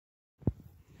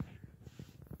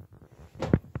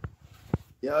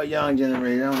Y'all young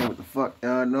generation, I don't know what the fuck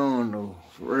y'all doing though.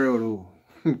 For real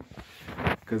though.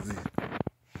 Cause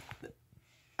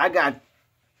I got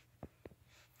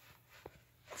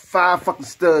 5 fucking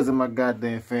studs in my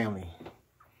goddamn family.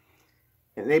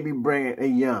 And they be bringing, they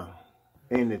young.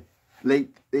 They in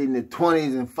the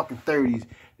 20s and fucking 30s.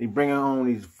 They bringing home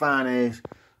these fine ass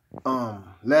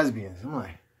lesbians. I'm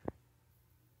like,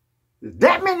 there's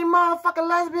that many motherfucking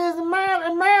lesbians in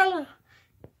Maryland?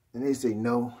 And they say,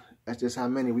 no, that's just how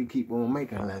many we keep on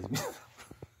making lesbians.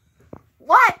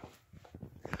 What?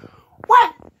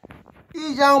 What? You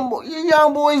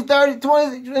young boys, 30,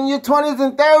 20s, in your 20s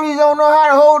and 30s don't know how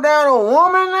to hold down a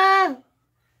woman now?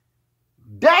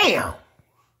 Damn.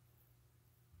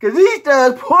 Because he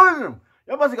starts pulling them.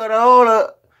 Y'all must have got a hold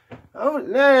of,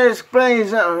 now explain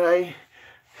something, right?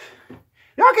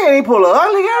 Y'all can't even pull an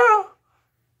ugly girl.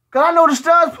 Because I know the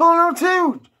studs pulling them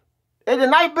too. They the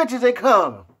night bitches, they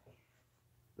call them.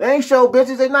 They ain't show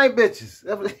bitches, they night bitches.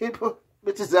 That's what they put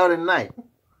bitches out at night.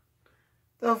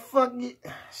 The fuck you...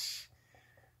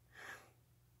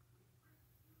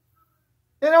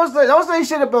 And don't say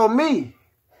shit about me.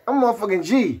 I'm a motherfucking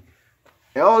G.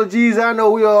 And all the G's I know,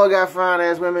 we all got fine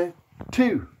ass women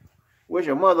too. Wish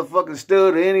a motherfucking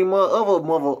stud or any other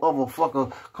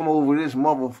motherfucker come over this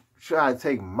mother try to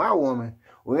take my woman.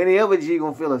 Or any other G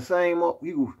gonna feel the same up.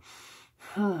 You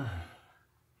go,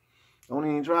 don't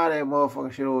even try that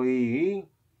motherfucking shit over here.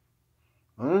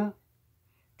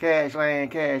 Cash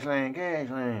land, cash land, cash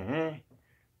land,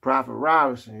 Prophet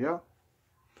Robinson, yo.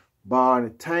 Barr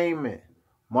Entertainment,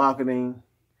 marketing,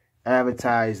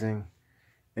 advertising,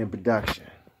 and production.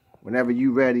 Whenever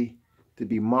you ready to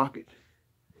be marketed,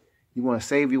 you want to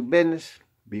save your business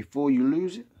before you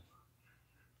lose it.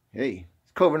 Hey,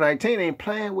 COVID-19 ain't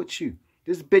playing with you.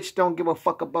 This bitch don't give a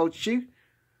fuck about you.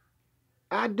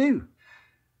 I do.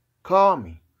 Call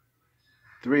me.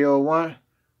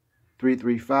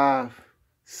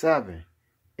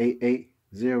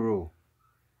 301-335-7880.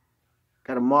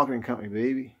 Got a marketing company,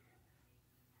 baby.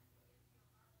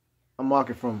 I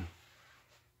market from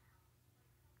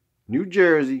New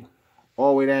Jersey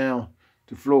all the way down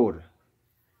to Florida.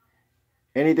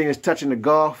 Anything that's touching the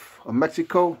Gulf of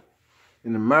Mexico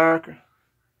in America,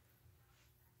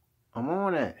 I'm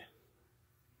on that.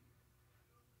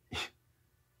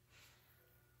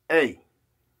 Hey,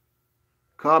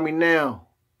 call me now.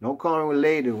 Don't call me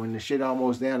later when the shit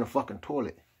almost down the fucking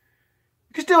toilet.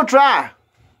 You can still try,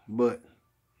 but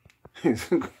you're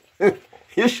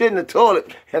shit in the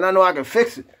toilet, and I know I can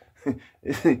fix it.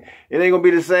 It ain't gonna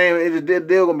be the same. It's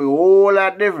still gonna be a whole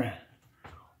lot different.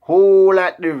 Whole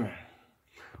lot different.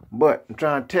 But I'm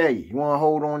trying to tell you, you wanna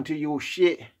hold on to your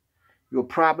shit, your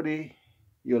property,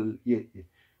 your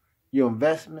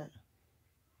investment.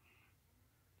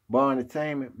 Barr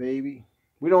Entertainment, baby.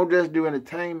 We don't just do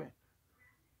entertainment.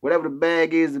 Whatever the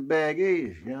bag is, the bag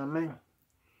is. You know what I mean?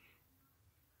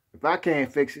 If I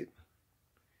can't fix it,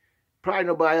 probably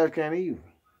nobody else can either.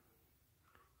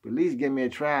 But at least give me a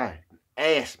try.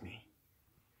 Ask me.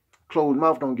 Closed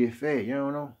mouth don't get fed, you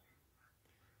don't know?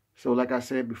 So like I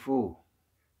said before,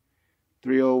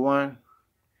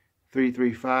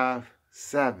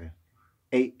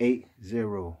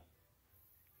 301-335-7880.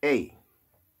 Hey,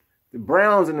 the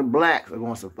browns and the blacks are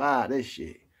going to survive this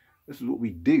shit. This is what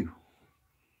we do.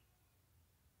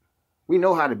 We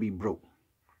know how to be broke.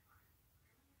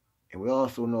 And we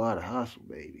also know how to hustle,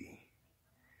 baby.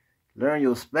 Learn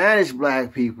your Spanish,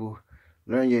 black people.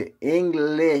 Learn your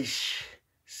English,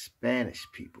 Spanish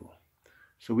people.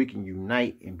 So we can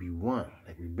unite and be one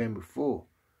like we've been before.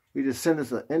 We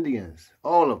descendants of Indians,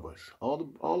 all of us, all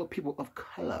the people of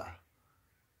color.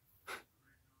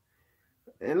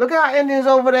 And look how Indians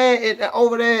over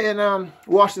there in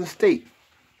Washington State.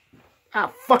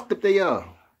 How fucked up they are.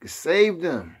 You save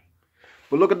them.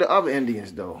 But look at the other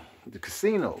Indians though, the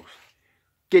casinos.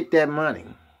 Get that money.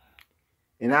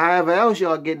 And however else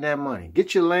y'all getting that money,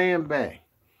 get your land back.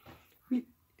 The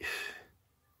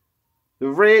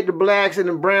red, the blacks, and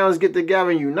the browns get together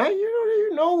and unite.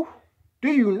 You know? Do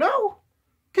you know?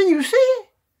 Can you see it?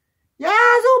 Your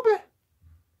eyes open?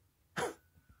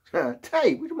 I tell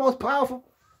you, we're the most powerful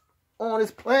on this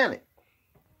planet.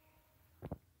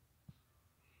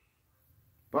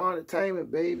 Barr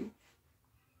Entertainment, baby.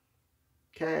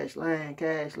 Cash land,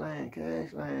 cash land,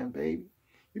 cash land, baby.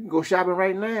 You can go shopping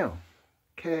right now.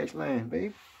 Cash land,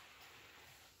 baby.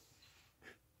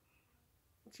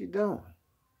 What you doing?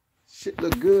 Shit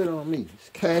look good on me. It's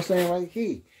cash land right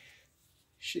here.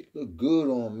 Shit look good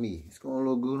on me. It's gonna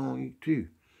look good on you too.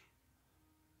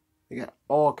 They got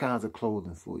all kinds of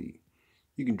clothing for you.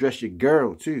 You can dress your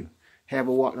girl too. Have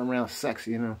her walking around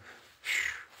sexy, you know.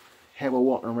 Have her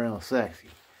walking around sexy.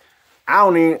 I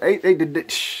don't even, they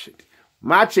did,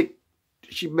 my chick,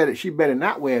 she better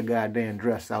not wear a goddamn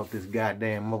dress out this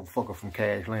goddamn motherfucker from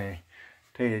Cashland.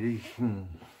 Tell you these,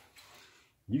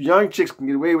 you young chicks can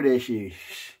get away with that shit.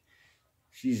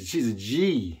 She's a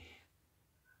G.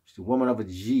 She's a woman of a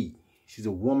G. She's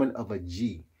a woman of a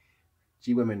G.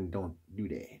 G women don't do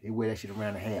that. They wear that shit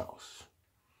around the house.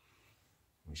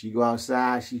 When she go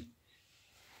outside, she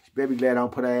better be glad I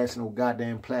don't put her ass in no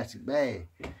goddamn plastic bag.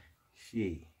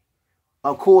 Shit.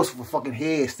 Of course, for fucking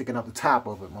head sticking up the top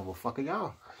of it, motherfucker,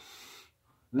 y'all.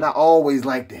 Not always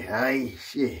like that. Hey,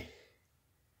 shit.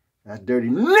 That's Dirty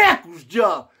Knuckles'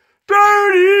 job.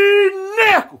 Dirty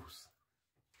Knuckles.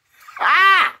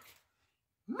 Ah!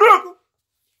 Knuckles.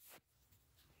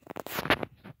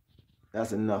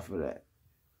 That's enough of that.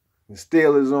 The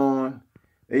Steelers on.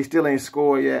 They still ain't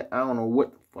scored yet. I don't know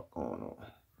what the fuck going on.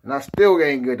 And I still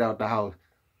ain't good out the house.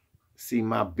 See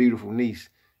my beautiful niece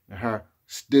and her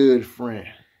stud friend.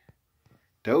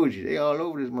 Told you, they all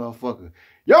over this motherfucker.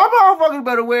 Y'all motherfuckers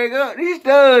better wake up. These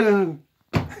studs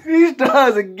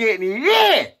are getting it.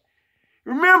 Yeah.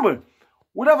 Remember,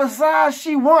 whatever size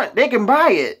she want, they can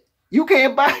buy it. You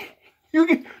can't buy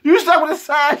it. You stuck with the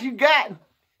size you got.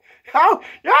 Y'all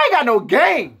ain't got no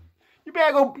game. You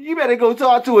better go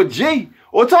talk to a G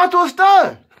or talk to a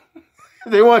stud.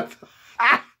 They want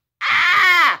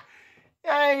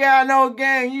y'all ain't got no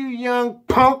game, you young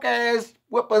punk ass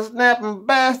whippersnapping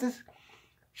bastards.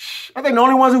 I think the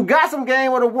only ones who got some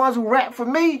game were the ones who rap for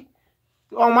me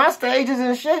on my stages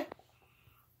and shit.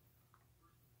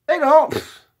 They don't.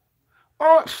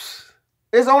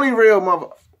 It's only real mother.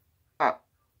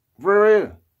 For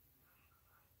real.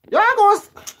 Y'all gonna.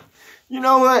 You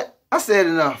know what? I said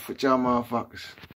enough with y'all motherfuckers.